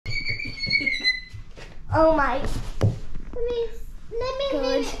Oh my. Let me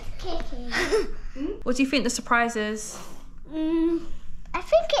move kicking. What do you think the surprise is? I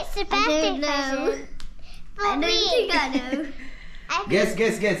think it's a birthday present. I don't think I know.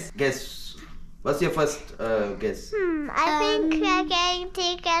 Guess. What's your first guess? I think we're going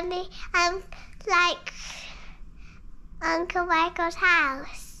to go like Uncle Michael's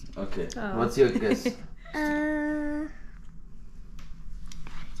house. Okay. What's your guess? Uncle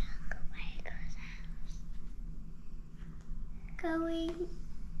Michael's house. Going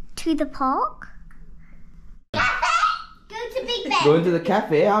to the park. Cafe. Go to Big Ben. Going to the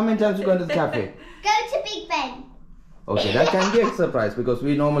cafe? How many times you going to the cafe? Go to Big Ben. Okay, that can be a surprise because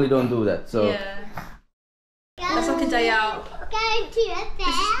we normally don't do that. So. Yeah. That's like a day out. Going to a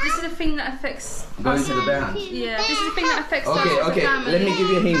fair. This is the thing that affects. Going to the band. Yeah, this is the thing that affects us as a Okay. family. Let me give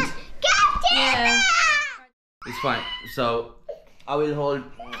you a hint. Go to the Yeah. It's fine. So I will hold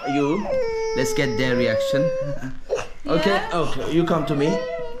you. Let's get their reaction. Okay. Yeah. Okay. You come to me.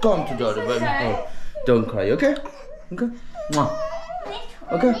 Come to Jordan. Okay. Oh, don't cry. Okay. Okay. Mwah.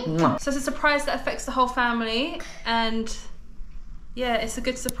 Okay. Mwah. So it's a surprise that affects the whole family, and yeah, it's a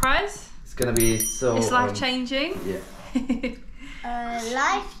good surprise. It's gonna be so. It's life changing. Yeah.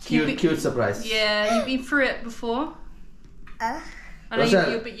 life. Cute surprise. Yeah, you've been through it before. I know Rochelle,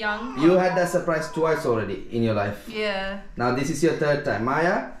 you're a bit young. You had that surprise twice already in your life. Yeah. Now this is your third time.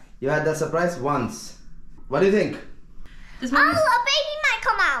 Maya, you had that surprise once. What do you think? Does Oh, a baby might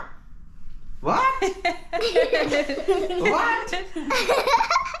come out. What? What?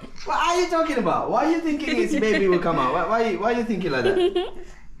 What are you talking about? Why are you thinking his baby will come out? Why are you thinking like that?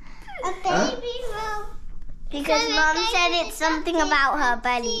 A baby will. Because Mom said it's something about her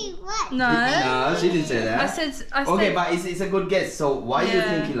belly. No. No, she didn't say that. I said. Okay, but it's a good guess. So why are you Yeah.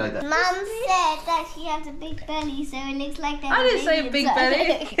 thinking like that? Mom said that she has a big belly, so it looks like there's I a didn't say baby big inside.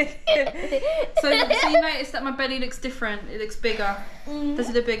 belly. so you notice that my belly looks different. It looks bigger. Does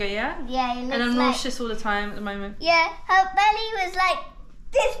it look bigger? Yeah. Yeah, it looks And I'm like. nauseous all the time at the moment. Yeah, her belly was like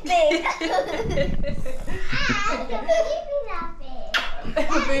this big.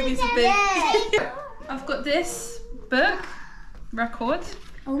 My boobies are big. Yeah. I've got this book record.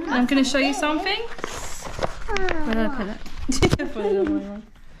 Oh, And I'm going to show you something. Where did I put it? Put it on my one.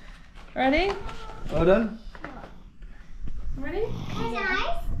 Ready? Hold on. Ready?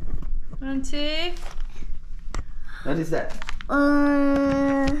 Nice. 1, 2. What is that?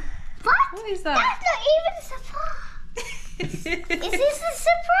 What? What is that? That's not even a surprise. Is this a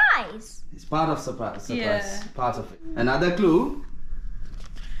surprise? It's part of surprise. Yeah. Part of it. Another clue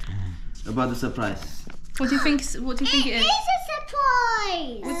about the surprise. What do you think? What do you think it is? It's a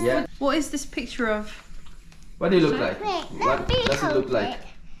surprise. Yeah. What is this picture of? What do you look like? Wait, What let me does it hold look like?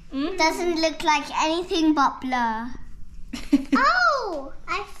 Doesn't look like anything but blur. Oh,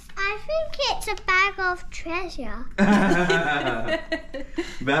 I think it's a bag of treasure.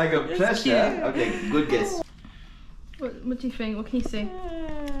 Bag of treasure. cute. Okay, good guess. What do you think? What can you see?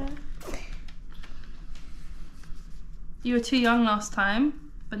 You were too young last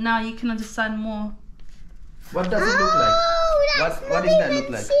time, but now you can understand more. What does it look like? Oh, that's What does that look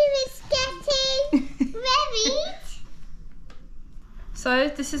like? She was getting married. So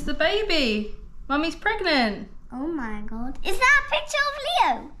this is the baby. Mummy's pregnant. Oh my god. Is that a picture of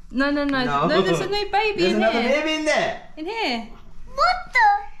Leo? No. No. There's a new baby There's in another here. baby in there. In here. What the?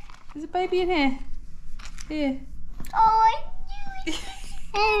 There's a baby in here. Here. Oh, I knew it.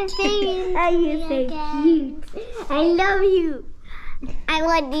 Oh, baby. Oh, you're so cute. I love you. I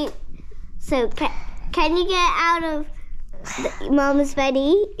want you. So, can you get out of Mom's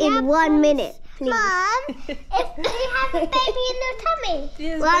belly in 1 minute, please? Mom, if we have a baby in the tummy.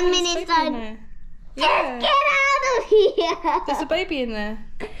 Yeah, 1 minute done. Yeah. Get out of here. There's a baby in there.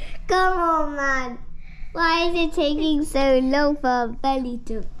 Come on, man. Why is it taking so long for a belly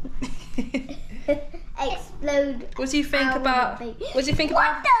to explode? What do you think out of about? the baby? What do you think What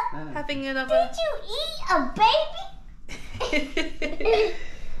about the? having another? Did you eat a baby?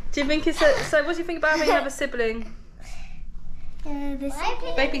 Do you think it's a, so? What do you think about having another sibling?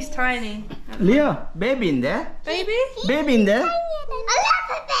 Baby's tiny. Leo, baby in there. Baby? Baby in there. I love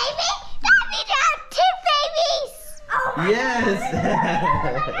a baby. That means I have 2 babies. Oh my Yes.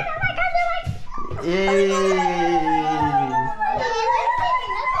 god. Yay.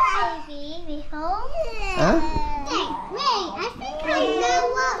 Baby before. Huh? Wait, I think I know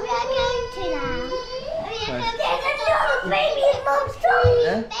what we are going to now. There's another baby in Mom's tummy.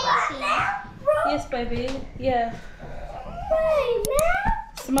 Yes, baby. Yeah. Wait, man.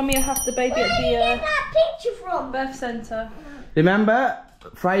 So mummy will have the baby Where at did you the get that picture from? birth centre. Remember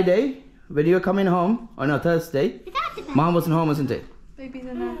Friday when you were coming home? Or no, Thursday. Is that the Mom wasn't home, wasn't it? Baby's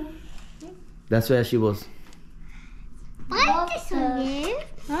in there. That's where she was. Why is this on you?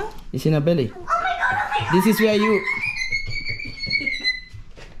 Huh? It's in her belly. Oh my god, oh my god. This is where you...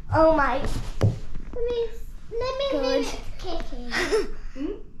 Oh my. Let me hear it kicking.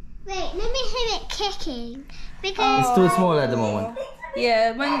 Wait, let me hear it kicking. Because It's too small at the moment.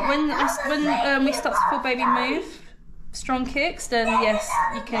 Yeah, when we start to feel baby move, strong kicks, then yes,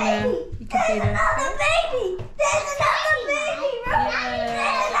 you can feed her. a baby! There's another baby!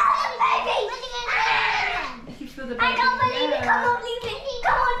 There's another baby! If you feel the I can't believe it! Come on, leave it!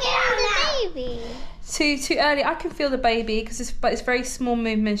 Come on, get out now! Baby! Too early. I can feel the baby but it's very small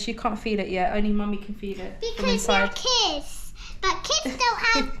movements. You can't feed it yet. Only mummy can feed it from Because inside. they're kids. But kids don't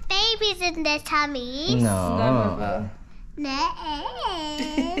have babies in their tummies. No. No.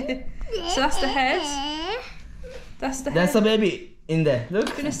 So that's the head. That's the head. That's a baby in there.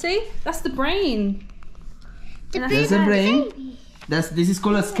 Look. Gonna see? That's the brain. And that's There's the a head. brain. This is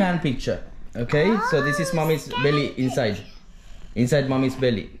called a scan picture. Okay? So this is mommy's belly inside. Inside mommy's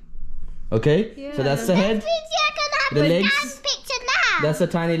belly. Okay? Yeah. So that's the head. That means you're gonna have The a legs. scan picture now. That's the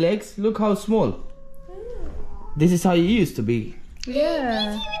tiny legs. Look how small. This is how you used to be.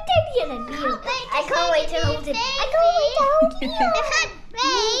 Yeah. I can't wait to hold him. I can't wait to hold you.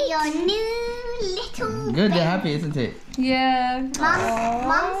 Meet your new little Good, baby. they're happy, isn't it? Yeah.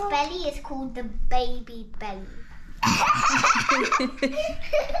 Mum's belly is called the baby belly.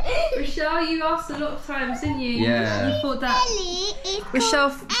 Rochelle, you asked a lot of times, didn't you? Yeah. You thought that Belly is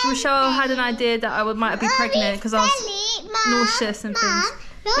Rochelle had an idea that I might be pregnant because I was nauseous and things.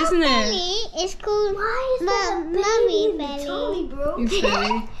 Isn't it? Belly is called Mummy belly. It's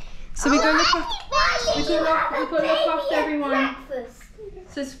very- So we go look after. We go look after everyone.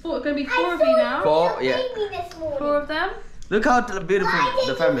 So it's going to be 4 of you now. 4, yeah. 4 of them. Look how beautiful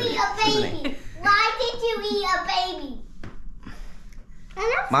the family is, isn't it? Why did you eat a baby?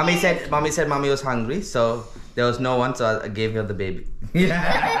 Mommy said mommy was hungry, so there was no one, so I gave her the baby.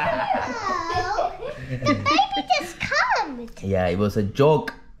 Yeah. Oh, the baby just comes. Yeah, it was a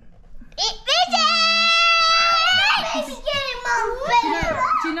joke. It baby getting Mum's belly.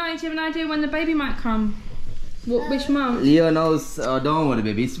 Do you have an idea when the baby might come? Which month? Leo knows, don't worry,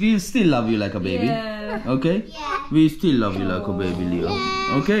 baby. We still love you like a baby. Yeah. Okay? Yeah. We still love you like a baby, Leo.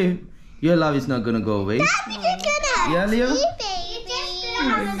 Okay? Your love is not gonna go away. Daddy, you're gonna have Yeah, Leo? 2 babies. You're just gonna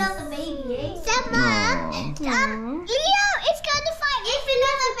have another baby. So, Mum, Leo is gonna find if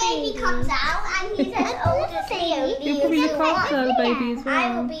another baby comes out and he's as old as Leo. You'll probably look after the baby as well. I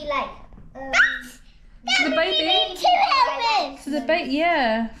will be like, So the baby? 2 helpers. So the baby,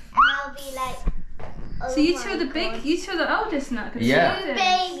 yeah. And I'll be like, So you two are the eldest now. 'cause Yeah. you're the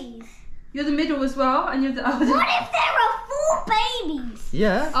babies. You're the middle as well, and you're the oldest. What if there are 4 babies?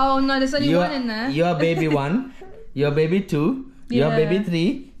 Yeah. Oh no, there's only You're- one in there. You're baby 1. You're baby 2. You're Yeah. baby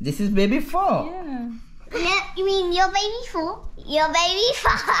 3. This is baby 4. Yeah. No, you mean your baby 4? Your baby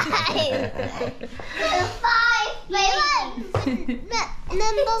 5. 5 babies.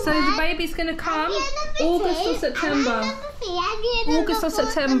 Number So the 1. baby's gonna come August or September. August or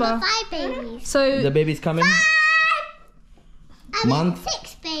September. Number 5 babies. So The baby's coming Month,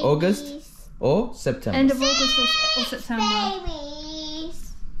 6 babies. August or September. end of August or September. Babies.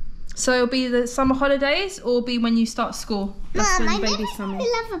 So it'll be the summer holidays, or it'll be when you start school. That's Mum, I when the never baby's said coming. I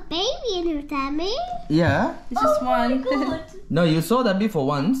love a baby in her tummy. Yeah. It's just one. No, you saw that before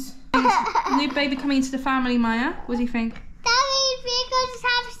once. New baby coming into the family, Maya. What do you think? That means we're going to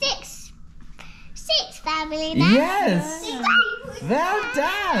have 6 family now. Yes. Well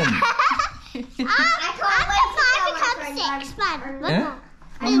done. I can't wait to become 6 man. Huh?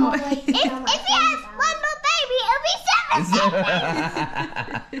 If we have one more baby, it'll be 7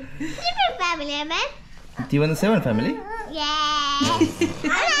 different family, man. Do you want a 7 family? Yeah. I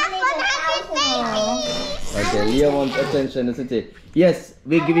have 100 babies. Okay, Leo wants attention, isn't it? Yes,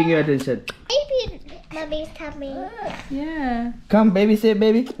 we're giving you attention. Baby, mommy's tummy. Yeah. Come, baby, say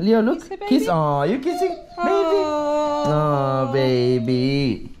baby. Leo, look. Say baby. Kiss. Oh, you kissing? Baby. Oh,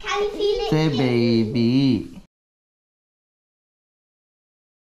 baby. Can you feel it? Say baby.